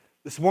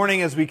This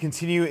morning, as we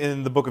continue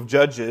in the book of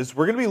Judges,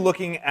 we're going to be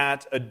looking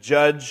at a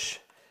judge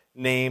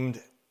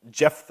named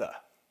Jephthah.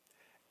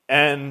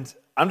 And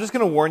I'm just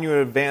going to warn you in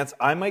advance,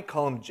 I might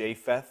call him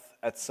Japheth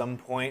at some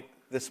point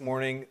this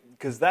morning,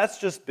 because that's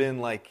just been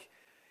like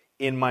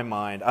in my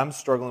mind. I'm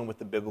struggling with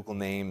the biblical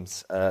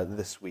names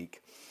this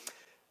week.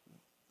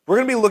 We're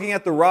going to be looking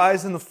at the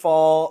rise and the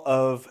fall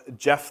of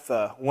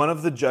Jephthah, one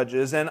of the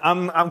judges, and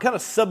I'm kind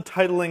of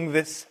subtitling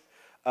this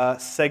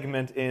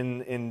segment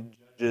in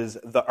Judges,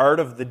 The Art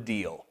of the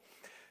Deal,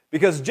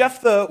 because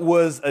Jephthah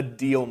was a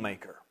deal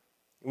maker.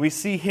 We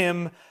see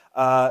him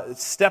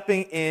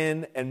stepping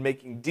in and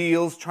making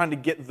deals, trying to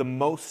get the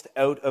most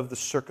out of the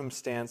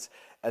circumstance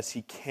as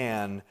he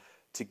can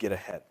to get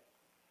ahead.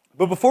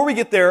 But before we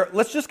get there,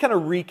 let's just kind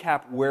of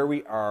recap where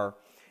we are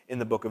in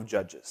the book of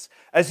Judges.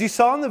 As you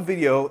saw in the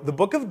video, the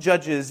book of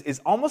Judges is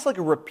almost like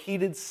a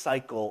repeated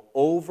cycle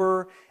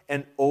over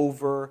and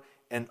over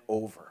and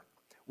over,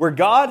 where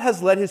God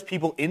has led his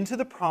people into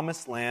the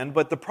promised land,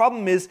 but the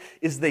problem is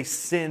they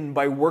sin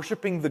by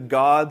worshiping the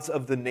gods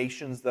of the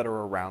nations that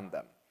are around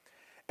them.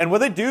 And what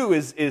they do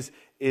is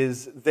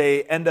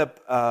they end up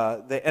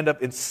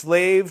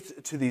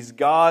enslaved to these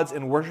gods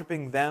and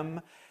worshiping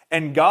them.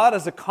 And God,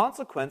 as a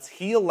consequence,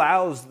 he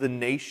allows the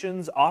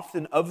nations,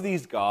 often of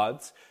these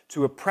gods,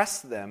 to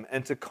oppress them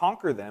and to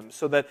conquer them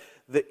so that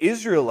the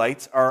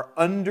Israelites are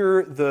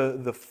under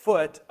the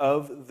foot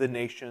of the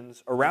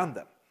nations around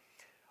them.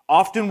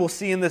 Often we'll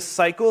see in this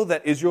cycle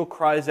that Israel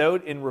cries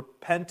out in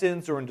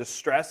repentance or in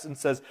distress and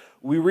says,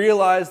 we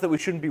realize that we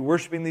shouldn't be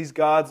worshiping these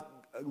gods.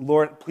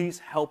 Lord, please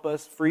help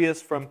us, free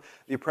us from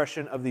the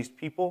oppression of these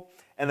people.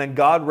 And then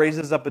God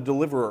raises up a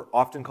deliverer,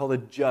 often called a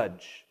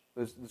judge.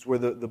 This is where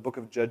the book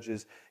of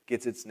Judges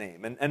gets its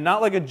name. And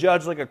not like a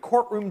judge, like a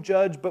courtroom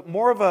judge, but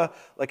more of a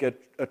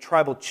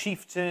tribal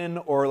chieftain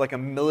or like a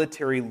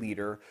military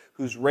leader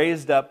who's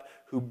raised up,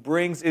 who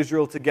brings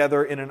Israel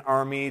together in an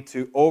army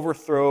to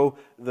overthrow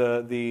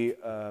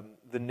the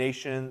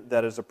nation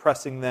that is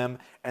oppressing them,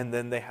 and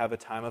then they have a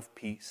time of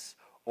peace,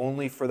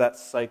 only for that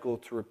cycle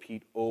to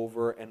repeat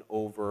over and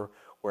over,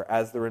 where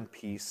as they're in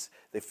peace,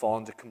 they fall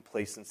into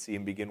complacency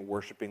and begin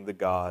worshiping the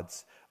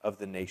gods of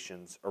the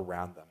nations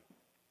around them.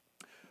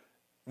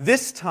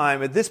 This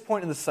time, at this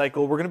point in the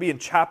cycle, we're going to be in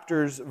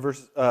chapters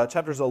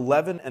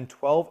 11 and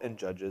 12 in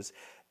Judges,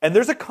 and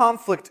there's a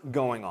conflict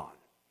going on.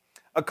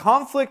 A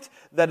conflict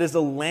that is a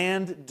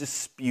land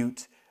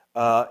dispute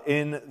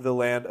in the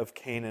land of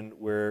Canaan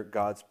where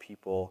God's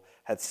people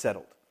had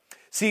settled.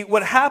 See,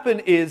 what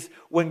happened is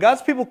when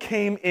God's people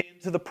came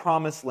into the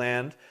promised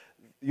land,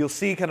 you'll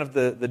see kind of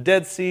the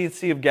Dead Sea,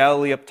 Sea of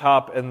Galilee up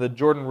top, and the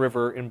Jordan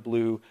River in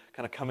blue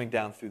kind of coming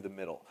down through the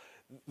middle.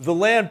 The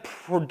land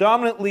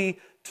predominantly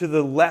to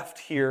the left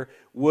here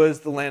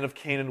was the land of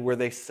Canaan where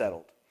they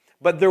settled.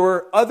 But there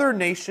were other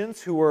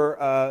nations who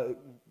were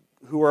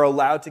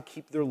allowed to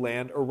keep their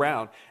land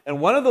around. And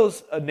one of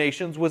those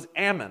nations was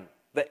Ammon,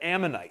 the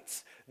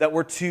Ammonites, that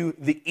were to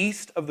the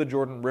east of the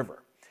Jordan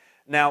River.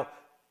 Now,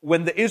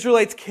 when the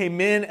Israelites came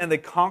in and they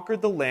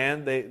conquered the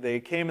land, they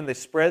came and they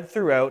spread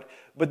throughout,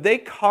 but they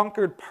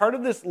conquered part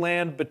of this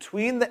land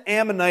between the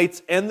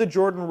Ammonites and the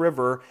Jordan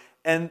River,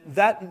 and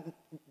that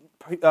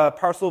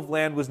parcel of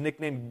land was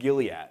nicknamed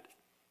Gilead.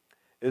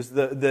 It was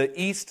the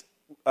east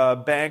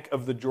bank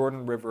of the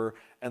Jordan River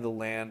and the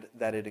land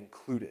that it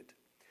included.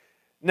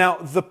 Now,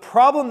 the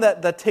problem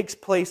that takes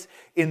place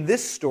in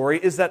this story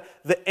is that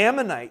the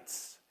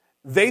Ammonites,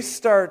 they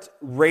start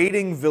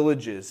raiding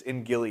villages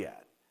in Gilead,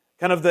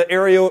 kind of the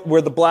area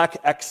where the black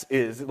X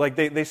is. Like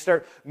they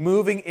start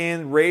moving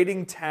in,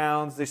 raiding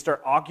towns, they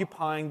start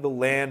occupying the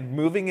land,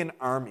 moving in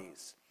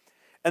armies.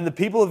 And the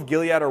people of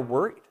Gilead are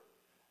worried.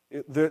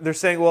 They're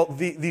saying, well,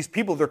 these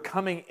people, they're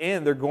coming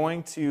in, they're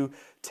going to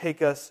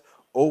take us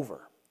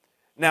over.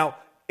 Now,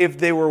 if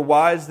they were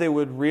wise, they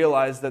would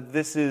realize that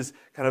this is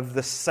kind of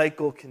the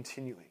cycle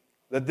continuing,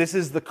 that this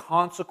is the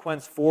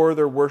consequence for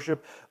their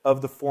worship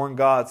of the foreign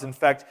gods. In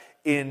fact,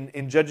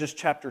 in Judges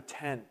chapter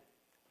 10,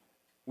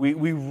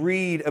 we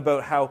read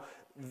about how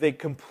they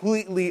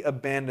completely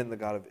abandoned the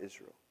God of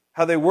Israel,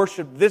 how they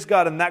worshiped this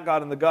God and that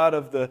God and the God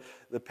of the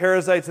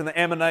Perizzites and the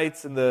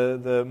Ammonites and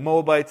the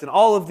Moabites and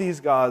all of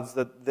these gods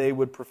that they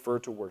would prefer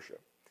to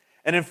worship.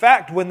 And in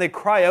fact, when they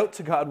cry out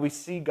to God, we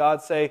see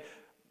God say,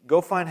 go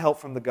find help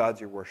from the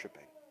gods you're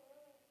worshiping.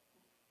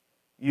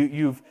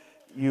 You've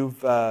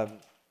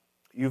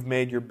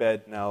made your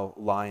bed, now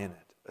lie in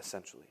it,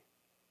 essentially.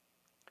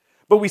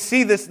 But we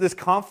see this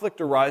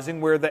conflict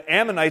arising where the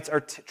Ammonites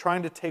are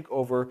trying to take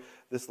over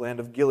this land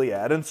of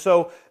Gilead. And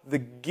so the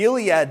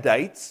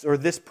Gileadites, or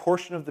this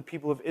portion of the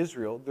people of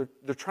Israel,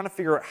 they're trying to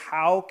figure out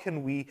how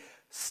can we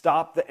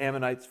stop the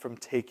Ammonites from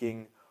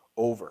taking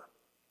over.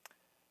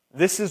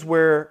 This is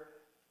where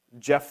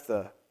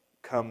Jephthah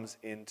comes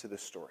into the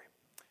story.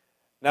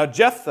 Now,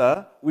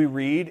 Jephthah, we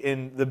read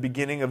in the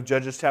beginning of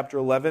Judges chapter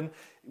 11,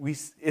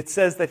 it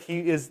says that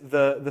he is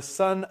the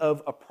son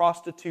of a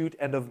prostitute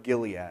and of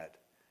Gilead.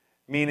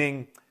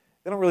 Meaning,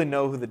 they don't really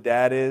know who the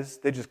dad is.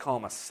 They just call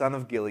him a son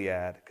of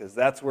Gilead because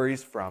that's where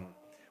he's from.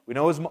 We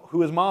know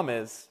who his mom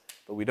is,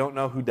 but we don't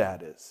know who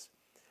Dad is.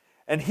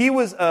 And he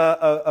was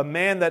a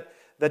man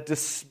that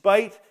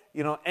despite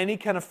any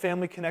kind of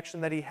family connection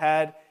that he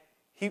had,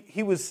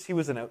 he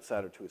was an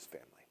outsider to his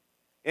family.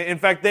 In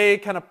fact, they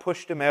kind of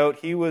pushed him out.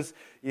 He was,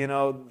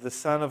 the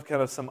son of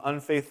kind of some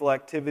unfaithful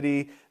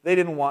activity. They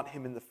didn't want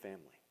him in the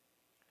family.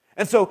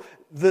 And so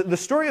the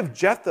story of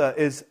Jephthah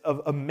is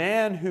of a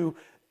man who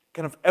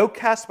kind of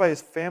outcast by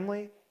his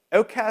family,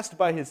 outcast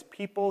by his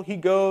people. He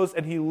goes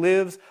and he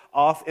lives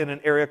off in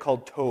an area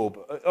called Tob,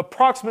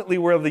 approximately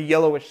where the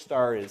yellowish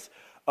star is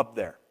up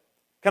there,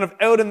 kind of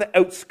out in the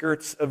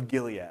outskirts of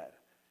Gilead.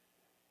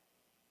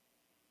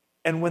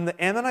 And when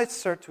the Ammonites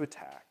start to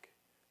attack,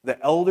 the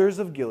elders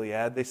of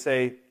Gilead, they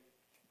say,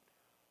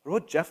 what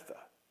about Jephthah?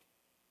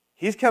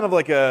 He's kind of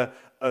like a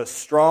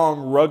strong,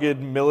 rugged,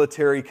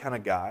 military kind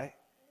of guy.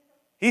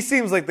 He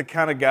seems like the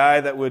kind of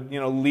guy that would,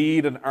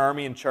 lead an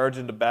army and charge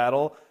into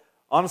battle.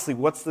 Honestly,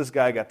 what's this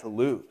guy got to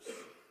lose?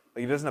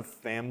 Like, he doesn't have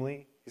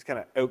family. He's kind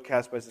of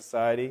outcast by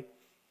society.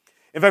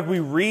 In fact, we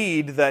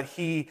read that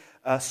he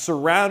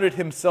surrounded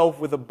himself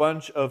with a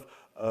bunch of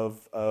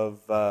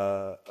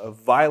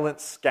violent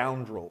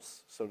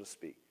scoundrels, so to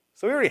speak.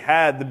 So he already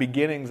had the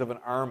beginnings of an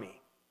army.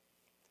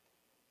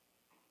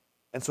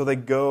 And so they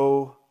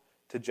go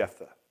to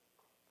Jephthah.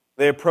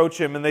 They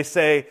approach him and they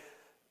say,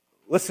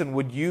 listen,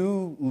 would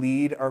you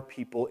lead our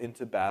people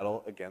into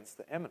battle against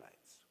the Ammonites?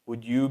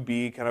 Would you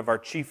be kind of our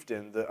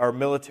chieftain, our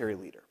military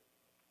leader?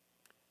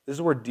 This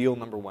is where deal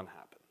number one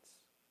happens.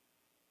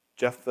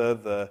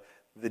 Jephthah,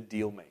 the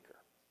deal maker.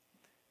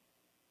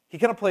 He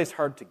kind of plays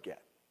hard to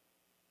get.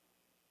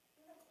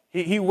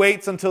 He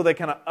waits until they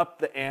kind of up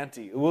the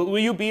ante. Will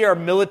you be our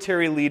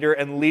military leader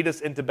and lead us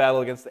into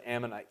battle against the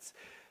Ammonites?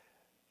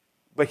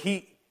 But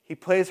he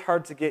plays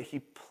hard to get. He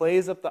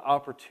plays up the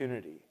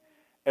opportunity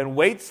and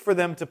waits for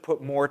them to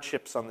put more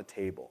chips on the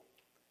table.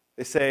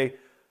 They say,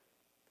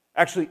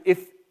 actually,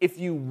 if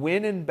you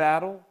win in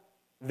battle,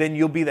 then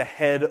you'll be the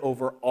head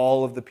over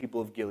all of the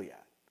people of Gilead.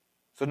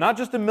 So not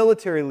just a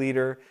military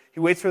leader, he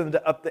waits for them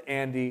to up the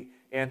ante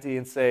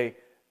and say,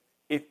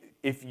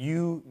 if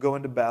you go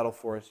into battle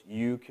for us,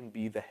 you can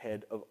be the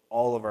head of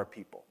all of our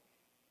people.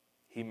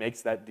 He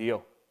makes that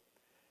deal.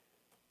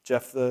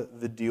 Jephthah,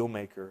 the deal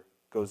maker,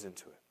 goes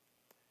into it.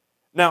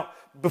 Now,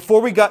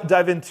 before we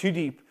dive in too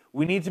deep,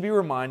 we need to be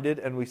reminded,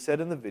 and we said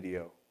in the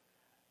video,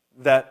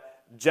 that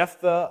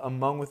Jephthah,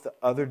 among with the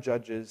other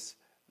judges,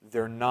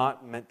 they're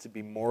not meant to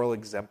be moral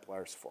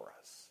exemplars for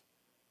us.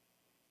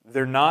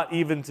 They're not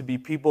even to be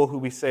people who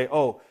we say,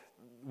 oh,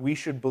 we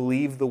should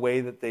believe the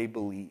way that they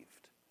believed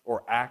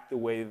or act the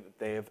way that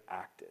they have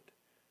acted.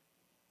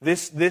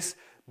 This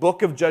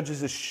book of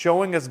Judges is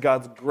showing us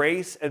God's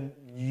grace and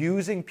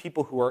using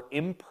people who are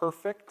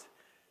imperfect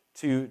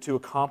to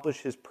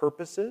accomplish his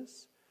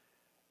purposes.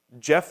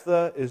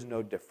 Jephthah is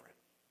no different.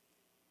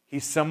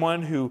 He's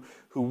someone who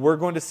we're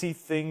going to see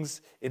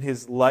things in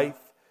his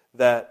life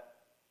that,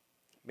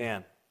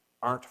 man,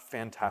 aren't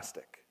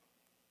fantastic.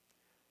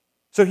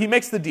 So he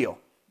makes the deal.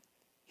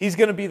 He's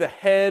going to be the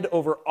head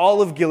over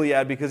all of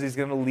Gilead because he's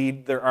going to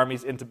lead their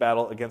armies into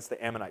battle against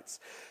the Ammonites.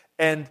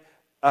 And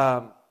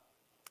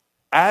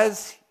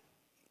as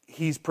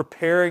he's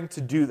preparing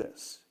to do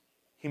this,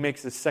 he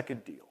makes his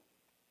second deal.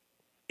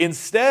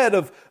 Instead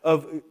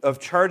of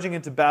charging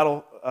into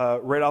battle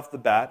right off the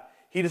bat,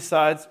 he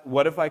decides,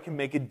 what if I can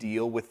make a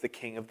deal with the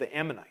king of the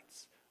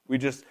Ammonites? We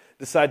just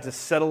decide to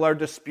settle our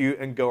dispute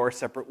and go our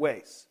separate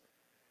ways.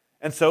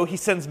 And so he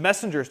sends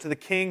messengers to the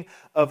king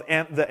of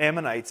the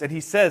Ammonites, and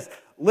he says,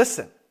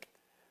 listen,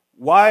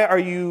 why are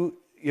you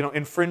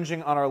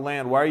infringing on our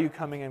land? Why are you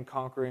coming and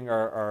conquering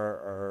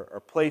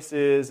our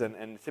places and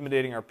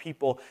intimidating our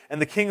people? And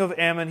the king of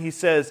Ammon, he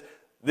says,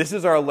 this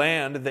is our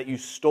land that you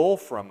stole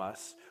from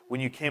us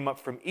when you came up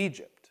from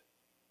Egypt.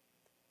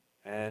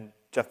 And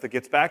Jephthah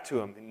gets back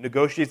to him, he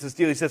negotiates this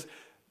deal. He says,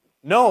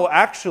 no,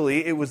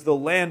 actually, it was the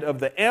land of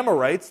the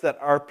Amorites that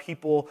our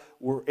people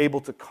were able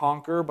to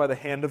conquer by the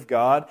hand of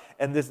God,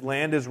 and this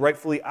land is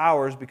rightfully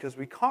ours because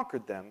we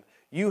conquered them.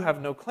 You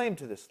have no claim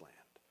to this land.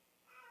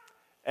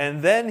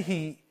 And then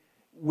he,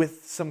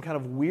 with some kind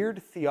of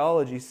weird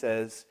theology,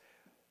 says,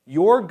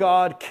 your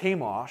God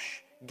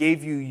Chemosh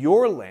gave you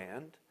your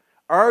land.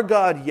 Our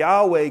God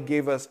Yahweh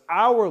gave us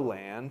our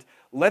land.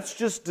 Let's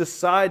just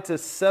decide to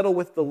settle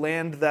with the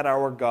land that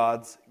our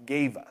gods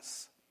gave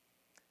us.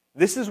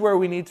 This is where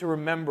we need to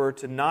remember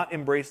to not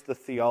embrace the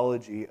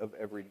theology of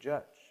every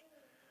judge.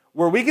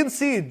 Where we can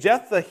see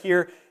Jephthah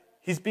here,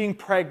 he's being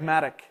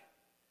pragmatic.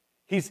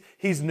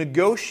 He's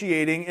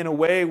negotiating in a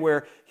way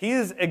where he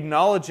is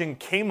acknowledging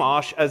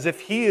Chemosh as if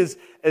he is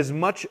as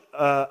much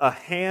a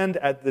hand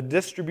at the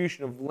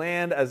distribution of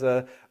land as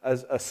a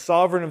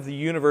sovereign of the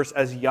universe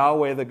as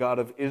Yahweh, the God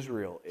of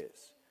Israel,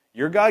 is.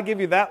 Your God gave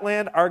you that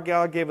land, our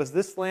God gave us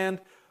this land.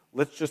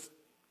 Let's just,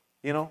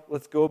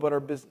 let's go about our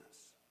business.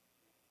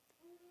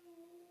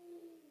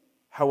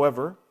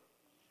 However,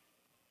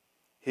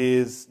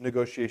 his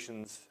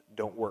negotiations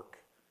don't work.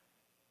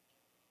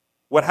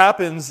 What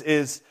happens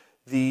is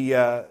the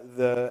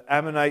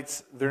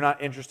Ammonites, they're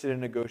not interested in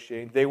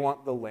negotiating. They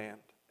want the land.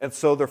 And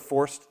so they're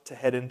forced to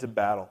head into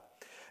battle.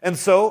 And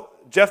so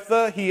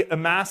Jephthah, he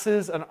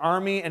amasses an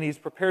army and he's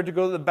prepared to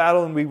go to the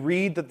battle, and we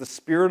read that the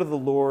Spirit of the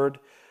Lord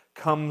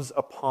comes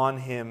upon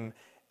him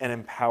and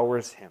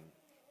empowers him.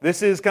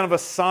 This is kind of a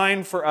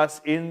sign for us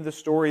in the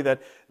story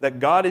that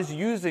God is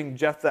using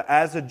Jephthah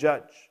as a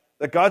judge,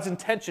 that God's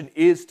intention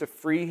is to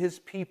free his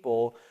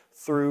people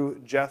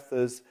through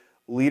Jephthah's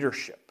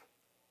leadership.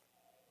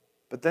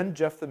 But then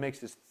Jephthah makes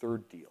his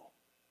third deal.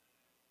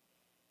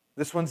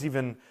 This one's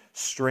even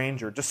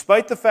stranger.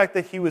 Despite the fact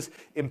that he was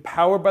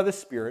empowered by the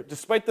Spirit,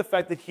 despite the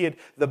fact that he had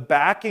the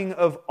backing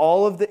of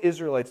all of the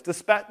Israelites,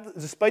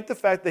 despite the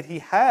fact that he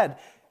had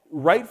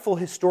rightful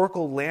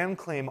historical land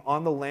claim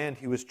on the land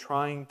he was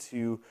trying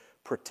to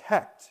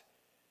protect,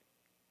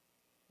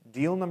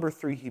 deal number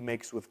 3 he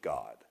makes with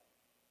God.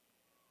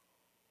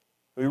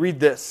 We read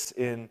this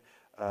in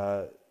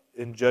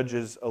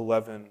Judges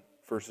 11,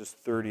 verses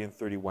 30 and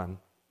 31.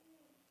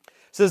 It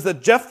says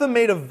that Jephthah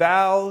made a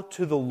vow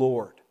to the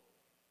Lord.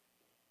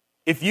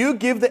 If you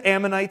give the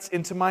Ammonites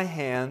into my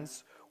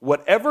hands,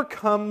 whatever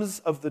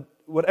comes out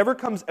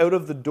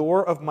of the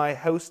door of my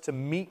house to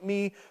meet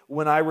me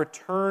when I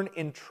return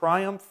in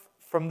triumph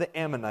from the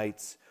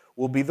Ammonites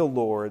will be the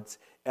Lord's,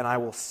 and I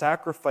will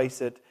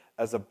sacrifice it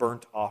as a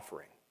burnt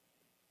offering.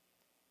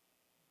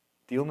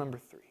 Deal number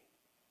 3.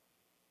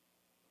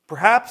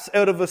 Perhaps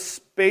out of a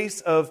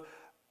space of,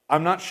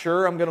 I'm not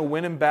sure I'm going to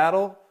win in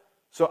battle,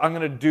 so I'm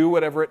going to do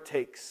whatever it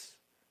takes.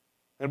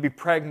 I'm going to be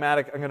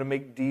pragmatic. I'm going to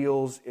make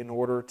deals in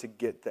order to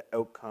get the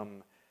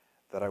outcome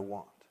that I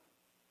want.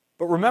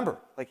 But remember,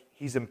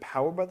 he's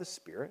empowered by the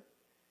Spirit.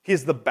 He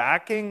has the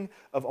backing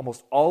of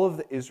almost all of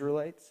the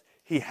Israelites.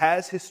 He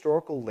has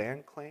historical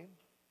land claim,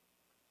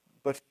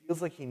 but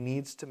feels like he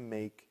needs to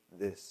make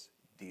this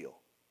deal.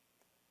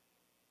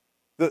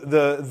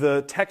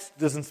 The text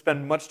doesn't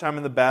spend much time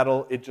in the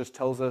battle. It just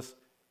tells us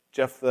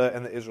Jephthah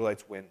and the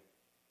Israelites win.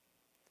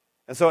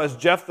 And so as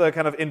Jephthah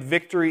kind of in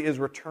victory is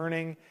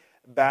returning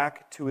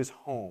back to his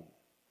home,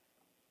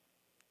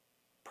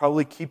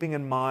 probably keeping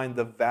in mind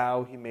the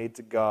vow he made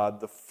to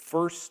God, the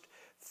first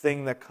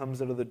thing that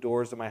comes out of the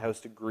doors of my house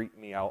to greet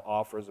me, I'll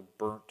offer as a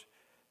burnt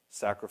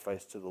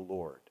sacrifice to the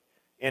Lord.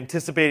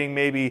 Anticipating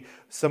maybe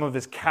some of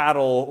his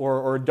cattle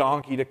or a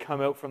donkey to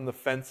come out from the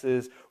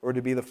fences or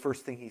to be the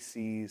first thing he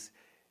sees.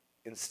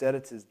 Instead,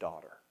 it's his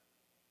daughter.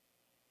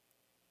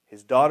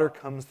 His daughter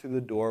comes through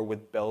the door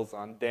with bells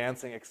on,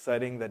 dancing,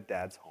 exciting that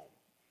Dad's home.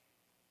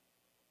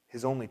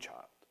 His only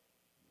child.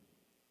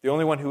 The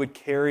only one who would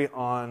carry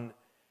on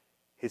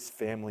his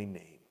family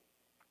name.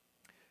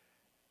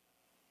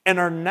 And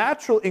our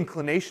natural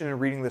inclination in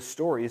reading this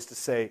story is to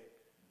say,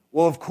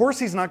 well, of course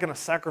he's not going to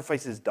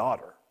sacrifice his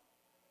daughter.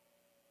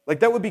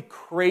 That would be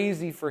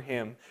crazy for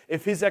him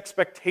if his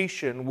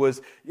expectation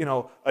was,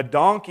 a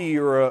donkey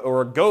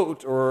or a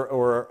goat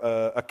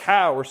or a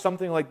cow or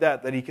something like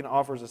that he can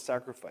offer as a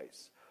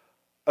sacrifice.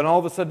 And all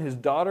of a sudden his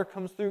daughter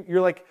comes through.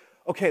 You're like,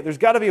 okay, there's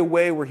got to be a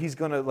way where he's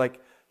going to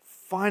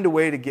find a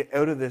way to get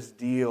out of this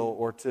deal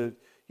or to,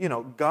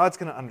 God's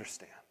going to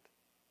understand.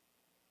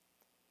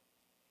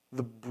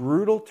 The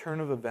brutal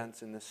turn of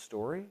events in this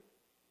story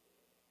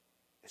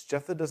is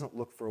Jephthah doesn't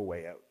look for a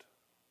way out.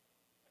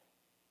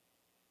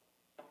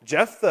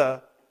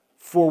 Jephthah,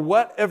 for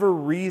whatever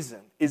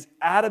reason, is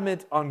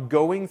adamant on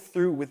going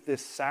through with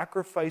this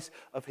sacrifice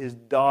of his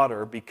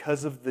daughter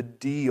because of the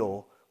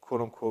deal,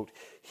 quote unquote,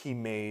 he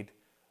made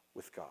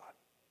with God.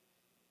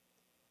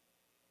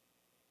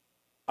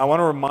 I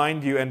want to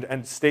remind you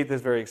and state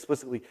this very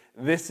explicitly.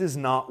 This is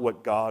not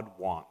what God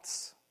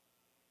wants.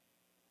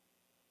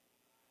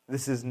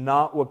 This is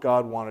not what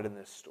God wanted in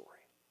this story.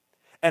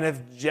 And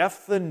if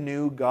Jephthah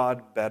knew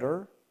God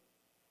better,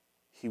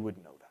 he would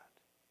know that.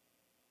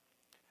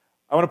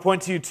 I want to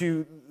point to you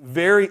to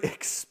very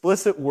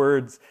explicit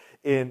words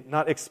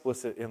not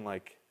explicit in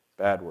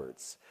bad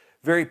words,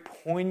 very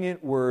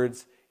poignant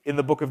words in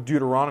the book of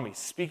Deuteronomy,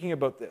 speaking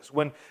about this.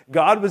 When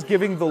God was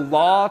giving the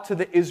law to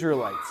the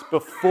Israelites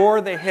before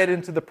they head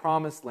into the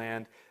promised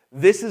land,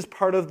 this is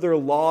part of their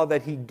law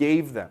that he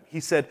gave them. He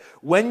said,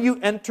 when you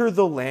enter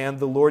the land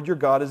the Lord your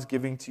God is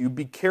giving to you,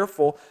 be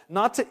careful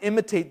not to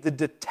imitate the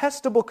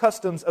detestable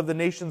customs of the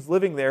nations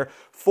living there.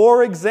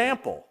 For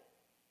example,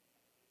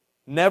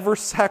 never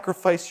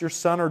sacrifice your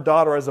son or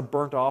daughter as a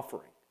burnt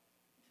offering.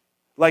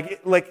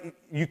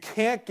 You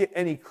can't get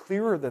any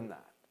clearer than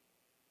that.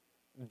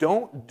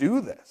 Don't do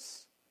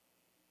this.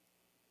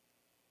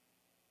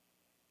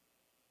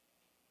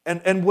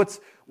 And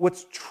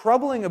what's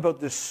troubling about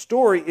this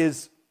story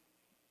is,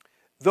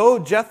 though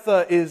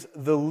Jephthah is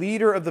the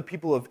leader of the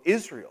people of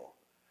Israel,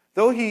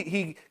 though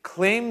he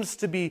claims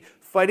to be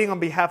fighting on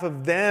behalf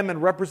of them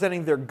and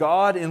representing their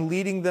God and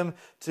leading them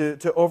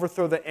to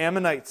overthrow the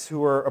Ammonites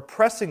who are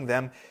oppressing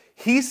them,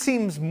 he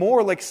seems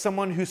more like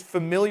someone who's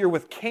familiar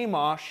with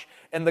Chemosh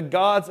and the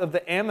gods of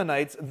the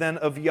Ammonites than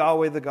of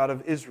Yahweh, the God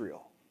of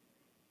Israel.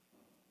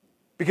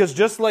 Because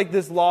just like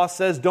this law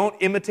says, don't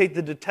imitate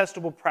the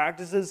detestable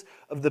practices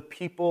of the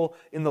people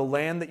in the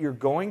land that you're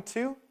going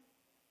to,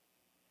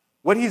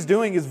 What he's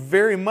doing is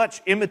very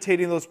much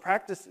imitating those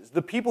practices.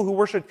 The people who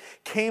worshiped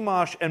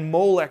Chemosh and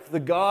Molech, the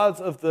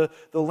gods of the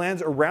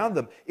lands around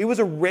them, it was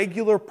a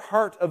regular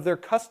part of their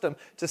custom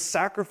to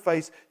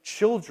sacrifice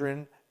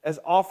children as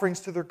offerings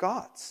to their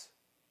gods.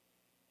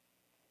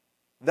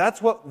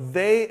 That's what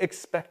they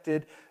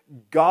expected.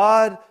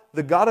 God,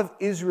 the God of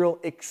Israel,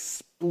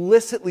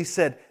 explicitly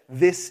said,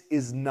 this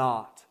is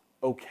not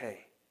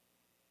okay.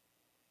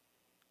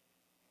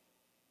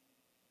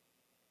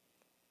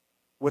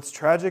 What's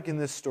tragic in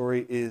this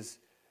story is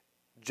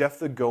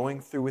Jephthah going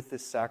through with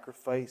this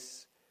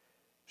sacrifice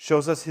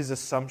shows us his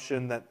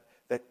assumption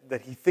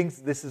that he thinks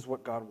this is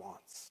what God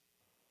wants.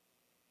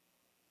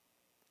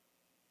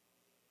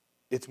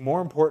 It's more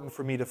important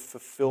for me to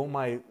fulfill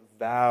my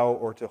vow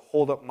or to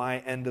hold up my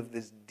end of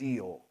this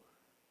deal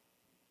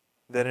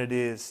than it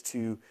is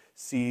to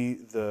see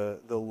the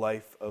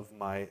life of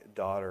my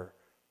daughter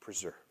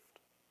preserved.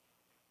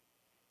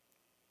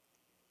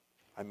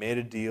 I made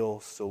a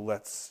deal, so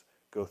let's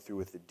go through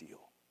with the deal.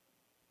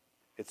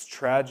 It's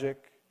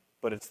tragic,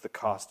 but it's the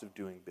cost of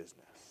doing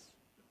business.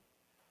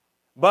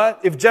 But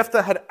if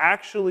Jephthah had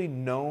actually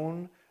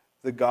known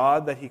the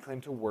God that he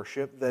claimed to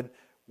worship, then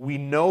we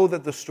know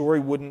that the story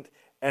wouldn't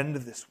end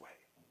this way.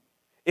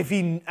 If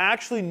he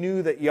actually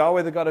knew that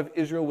Yahweh, the God of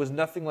Israel, was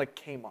nothing like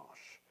Chemosh,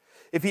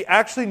 if he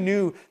actually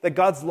knew that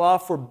God's law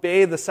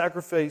forbade the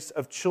sacrifice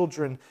of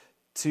children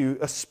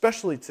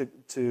especially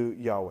to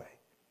Yahweh,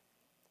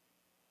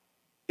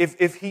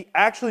 if he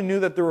actually knew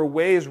that there were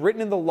ways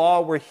written in the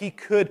law where he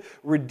could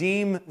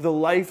redeem the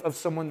life of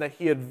someone that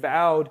he had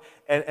vowed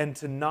and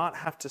to not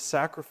have to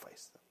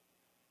sacrifice them,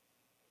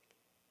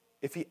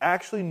 if he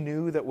actually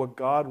knew that what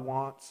God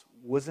wants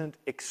wasn't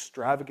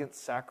extravagant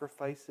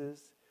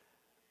sacrifices,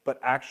 but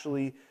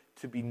actually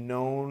to be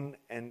known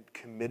and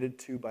committed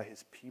to by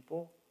his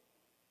people,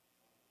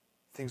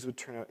 things would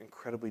turn out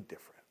incredibly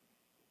different.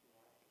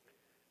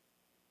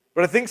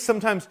 But I think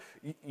sometimes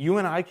you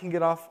and I can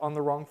get off on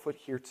the wrong foot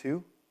here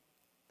too.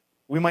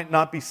 We might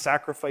not be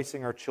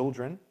sacrificing our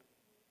children,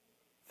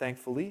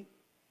 thankfully.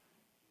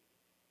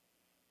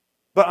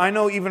 But I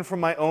know even from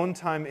my own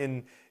time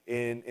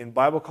in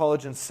Bible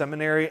college and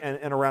seminary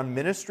and around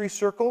ministry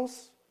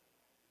circles,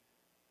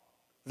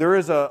 there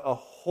is a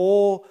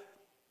whole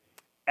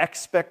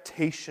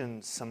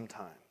expectation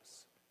sometimes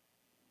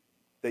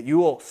that you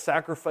will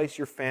sacrifice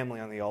your family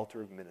on the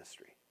altar of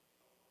ministry.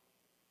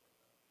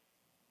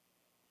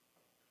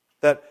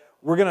 That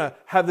we're going to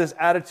have this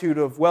attitude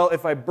of, well,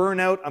 if I burn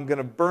out, I'm going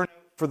to burn out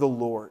for the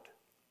Lord.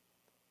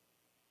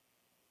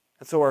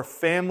 And so our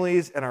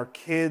families and our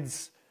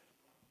kids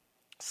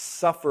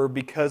suffer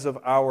because of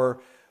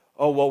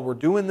we're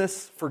doing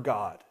this for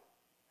God,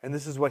 and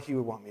this is what he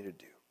would want me to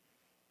do.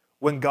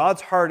 When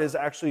God's heart is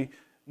actually,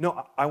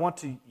 no, I want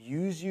to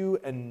use you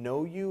and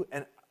know you,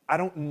 and I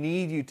don't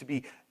need you to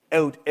be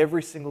out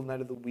every single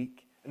night of the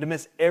week and to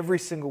miss every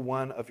single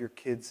one of your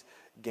kids'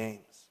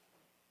 games.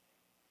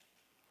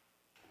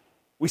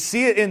 We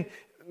see it in,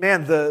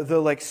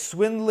 the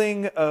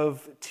swindling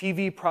of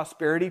TV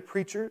prosperity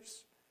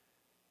preachers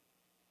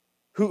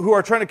who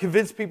are trying to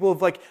convince people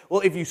of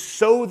if you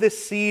sow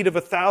this seed of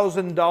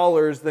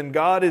 $1,000, then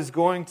God is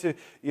going to,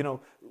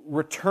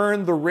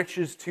 return the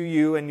riches to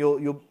you and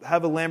you'll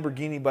have a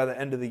Lamborghini by the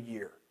end of the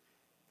year.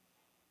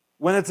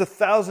 When it's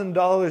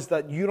 $1,000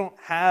 that you don't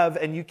have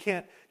and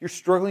you're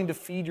struggling to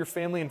feed your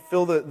family and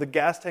fill the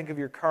gas tank of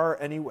your car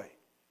anyway.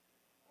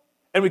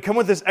 And we come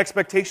with this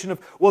expectation of,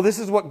 well, this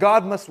is what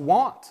God must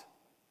want.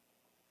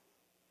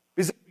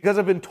 Because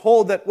I've been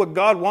told that what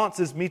God wants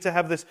is me to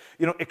have this,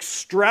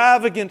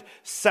 extravagant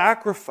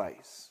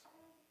sacrifice.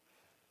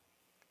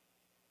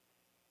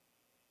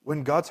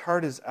 When God's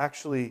heart is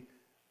actually,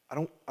 I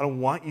don't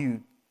want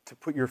you to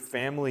put your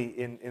family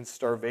in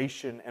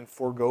starvation and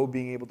forego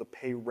being able to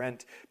pay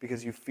rent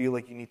because you feel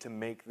like you need to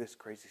make this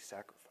crazy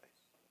sacrifice.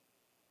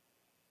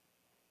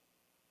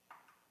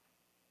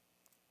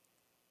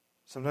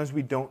 Sometimes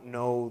we don't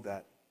know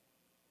that.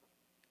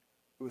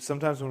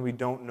 Sometimes when we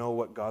don't know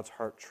what God's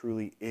heart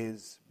truly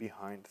is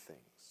behind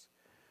things,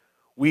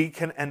 we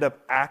can end up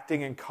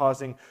acting and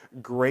causing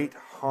great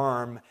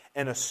harm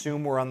and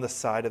assume we're on the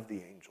side of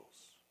the angels.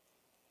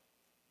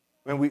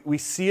 And we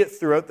see it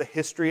throughout the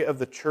history of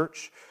the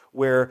church,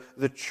 where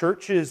the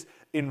church's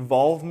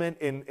involvement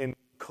in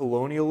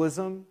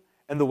colonialism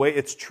and the way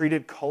it's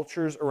treated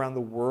cultures around the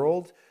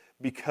world,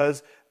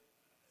 because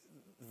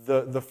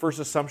the first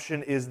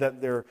assumption is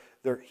that they're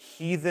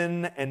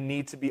heathen and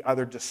need to be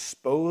either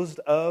disposed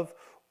of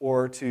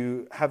or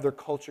to have their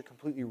culture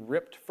completely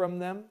ripped from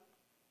them.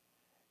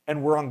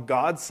 And we're on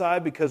God's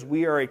side because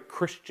we are a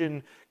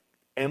Christian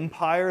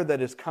empire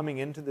that is coming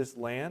into this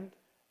land,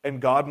 and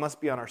God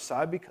must be on our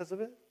side because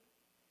of it.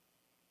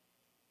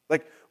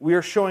 We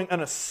are showing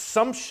an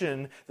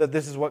assumption that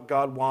this is what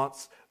God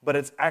wants, but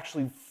it's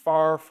actually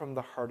far from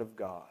the heart of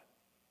God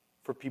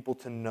for people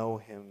to know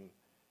him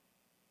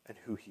and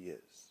who he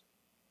is.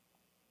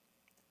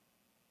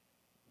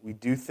 We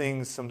do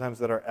things sometimes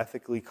that are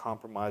ethically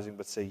compromising,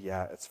 but say,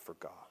 yeah, it's for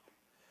God.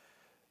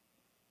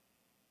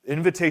 The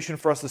invitation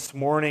for us this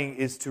morning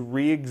is to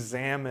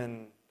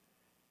re-examine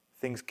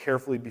things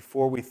carefully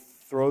before we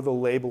throw the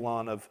label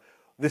on of,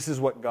 this is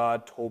what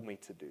God told me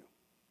to do.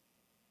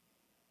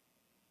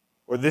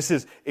 Or this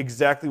is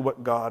exactly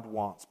what God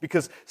wants.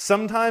 Because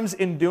sometimes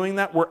in doing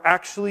that, we're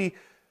actually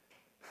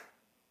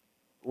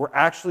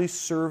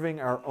serving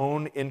our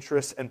own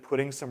interests and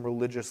putting some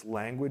religious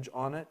language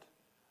on it,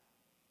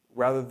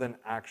 rather than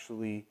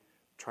actually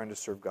trying to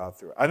serve God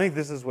through it. I think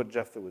this is what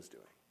Jephthah was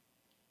doing.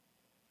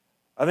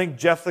 I think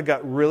Jephthah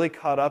got really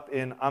caught up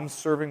in, I'm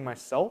serving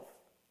myself.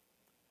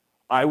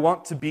 I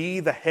want to be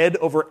the head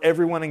over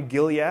everyone in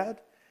Gilead.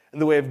 And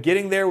the way of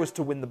getting there was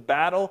to win the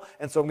battle.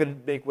 And so I'm going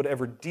to make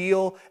whatever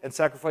deal and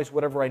sacrifice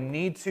whatever I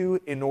need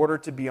to in order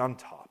to be on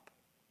top.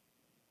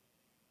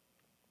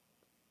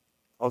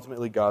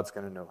 Ultimately, God's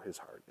going to know his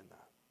heart in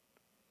that.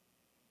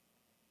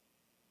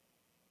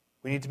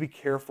 We need to be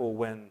careful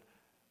when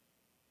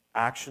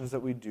actions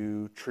that we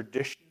do,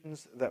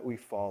 traditions that we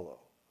follow,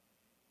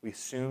 we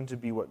assume to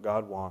be what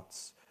God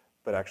wants,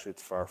 but actually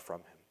it's far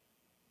from him.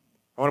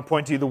 I want to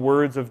point to you the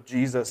words of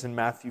Jesus in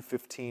Matthew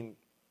 15,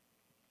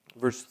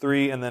 verse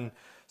 3, and then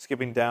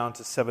skipping down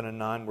to 7 and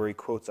 9, where he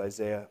quotes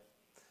Isaiah.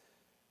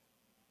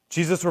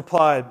 Jesus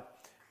replied,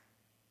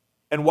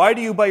 "And why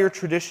do you by your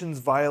traditions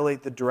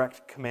violate the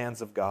direct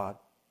commands of God?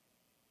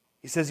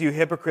 He says, you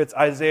hypocrites,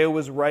 Isaiah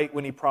was right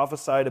when he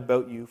prophesied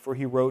about you, for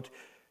he wrote,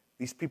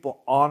 'These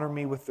people honor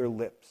me with their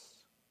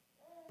lips,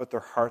 but their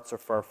hearts are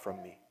far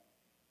from me.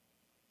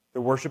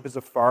 Their worship is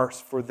a farce,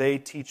 for they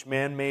teach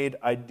man-made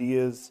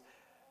ideas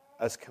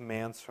as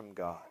commands from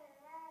God.'"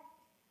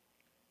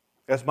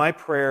 That's my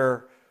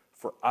prayer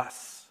for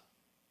us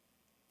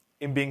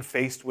in being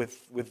faced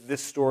with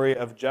this story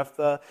of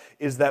Jephthah,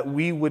 is that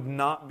we would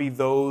not be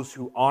those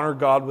who honor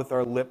God with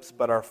our lips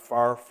but are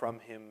far from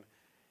him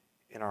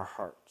in our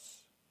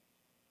hearts.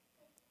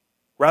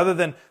 Rather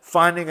than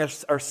finding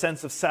our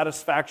sense of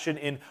satisfaction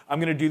in, I'm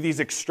going to do these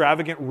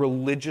extravagant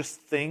religious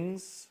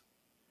things,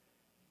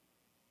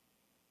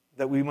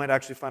 that we might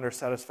actually find our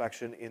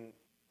satisfaction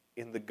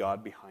in the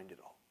God behind it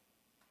all.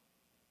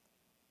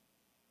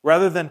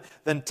 Rather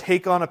than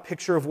take on a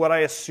picture of what I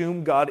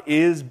assume God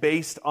is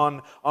based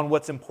on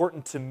what's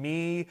important to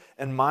me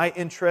and my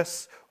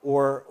interests,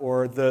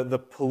 or the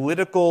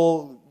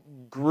political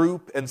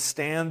group and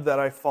stand that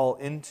I fall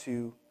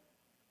into,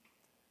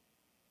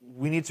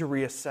 we need to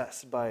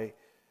reassess by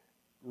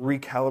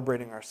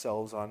recalibrating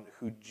ourselves on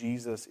who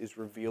Jesus is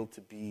revealed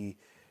to be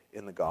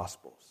in the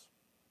Gospels.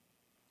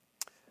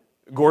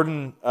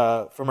 Gordon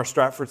from our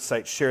Stratford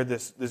site shared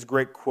this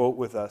great quote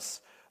with us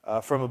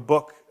from a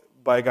book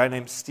by a guy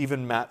named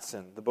Stephen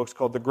Mattson. The book's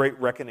called The Great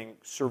Reckoning,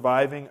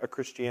 Surviving a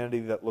Christianity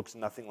That Looks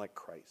Nothing Like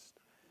Christ.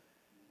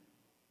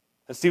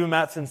 And Stephen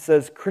Mattson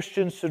says,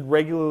 Christians should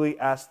regularly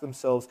ask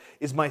themselves,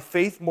 is my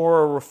faith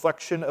more a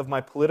reflection of my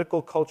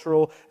political,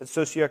 cultural, and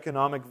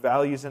socioeconomic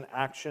values and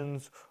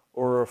actions,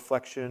 or a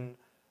reflection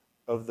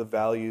of the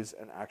values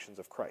and actions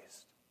of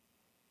Christ?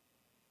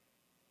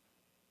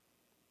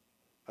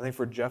 I think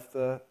for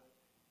Jephthah,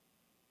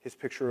 his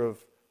picture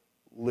of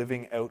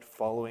living out,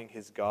 following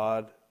his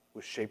God,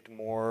 was shaped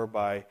more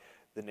by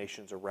the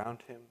nations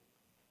around him,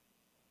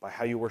 by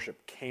how you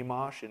worship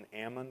Chemosh and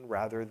Ammon,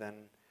 rather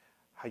than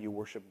how you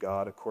worship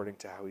God according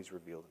to how he's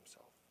revealed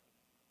himself.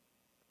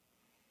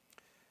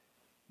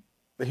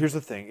 But here's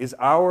the thing, is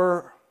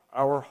our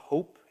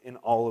hope in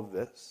all of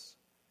this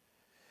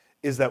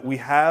is that we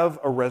have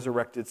a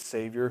resurrected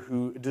Savior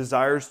who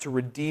desires to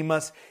redeem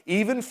us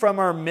even from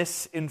our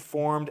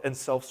misinformed and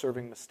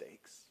self-serving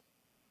mistakes,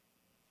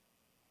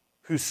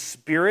 whose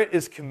Spirit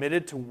is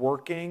committed to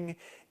working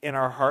in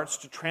our hearts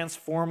to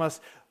transform us,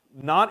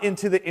 not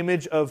into the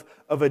image of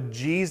a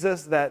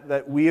Jesus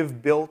that we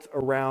have built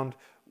around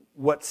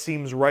what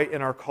seems right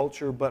in our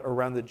culture, but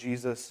around the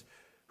Jesus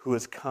who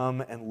has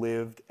come and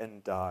lived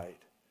and died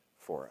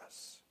for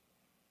us.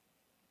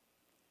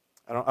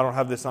 I don't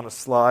have this on a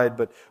slide,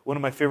 but one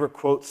of my favorite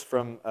quotes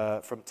from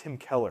Tim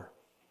Keller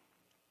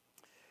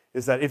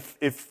is that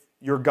if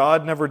your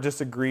God never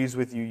disagrees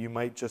with you, you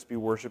might just be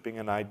worshiping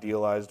an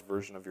idealized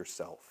version of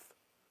yourself.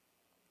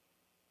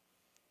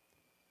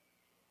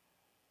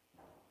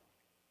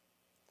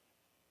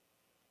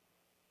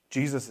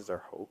 Jesus is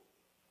our hope.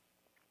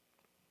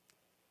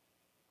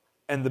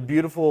 And the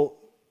beautiful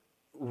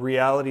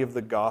reality of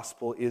the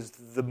gospel is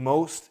the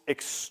most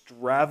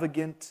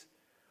extravagant,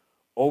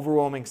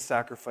 overwhelming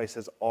sacrifice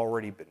has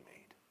already been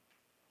made.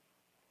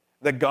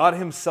 That God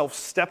himself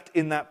stepped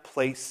in that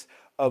place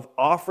of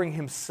offering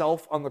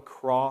himself on the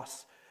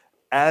cross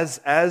as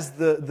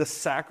the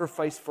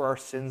sacrifice for our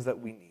sins that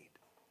we need.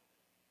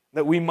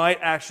 That we might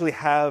actually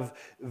have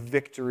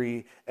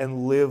victory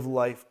and live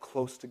life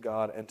close to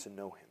God and to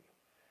know him.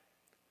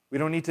 We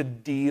don't need to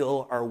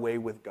deal our way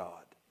with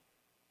God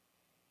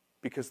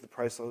because the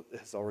price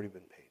has already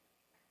been paid.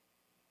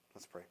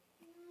 Let's pray.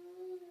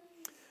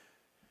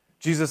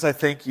 Jesus, I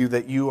thank you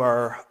that you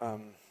are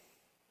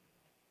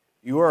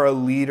a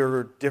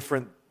leader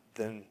different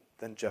than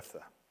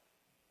Jephthah.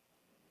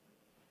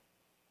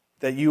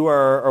 That you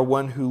are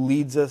one who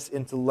leads us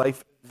into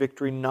life and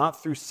victory,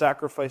 not through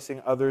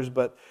sacrificing others,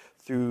 but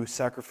through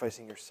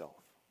sacrificing yourself.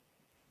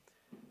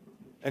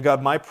 And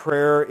God, my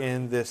prayer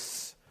in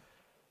this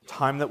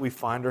time that we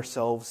find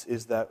ourselves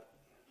is that,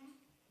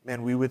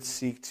 man, we would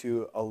seek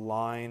to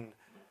align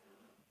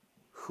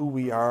who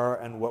we are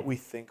and what we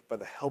think by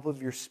the help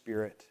of your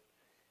Spirit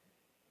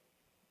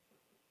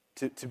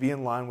to be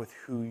in line with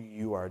who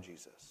you are,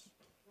 Jesus.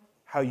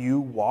 How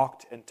you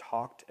walked and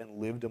talked and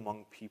lived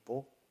among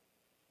people,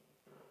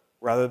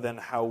 rather than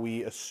how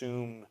we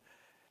assume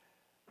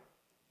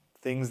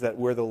things that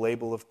wear the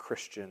label of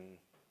Christian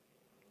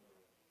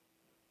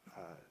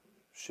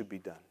should be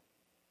done.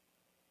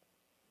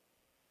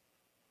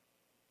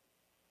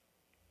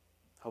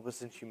 Help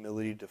us in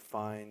humility to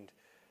find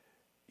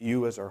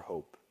you as our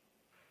hope.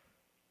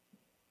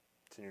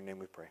 It's in your name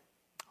we pray.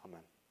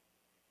 Amen.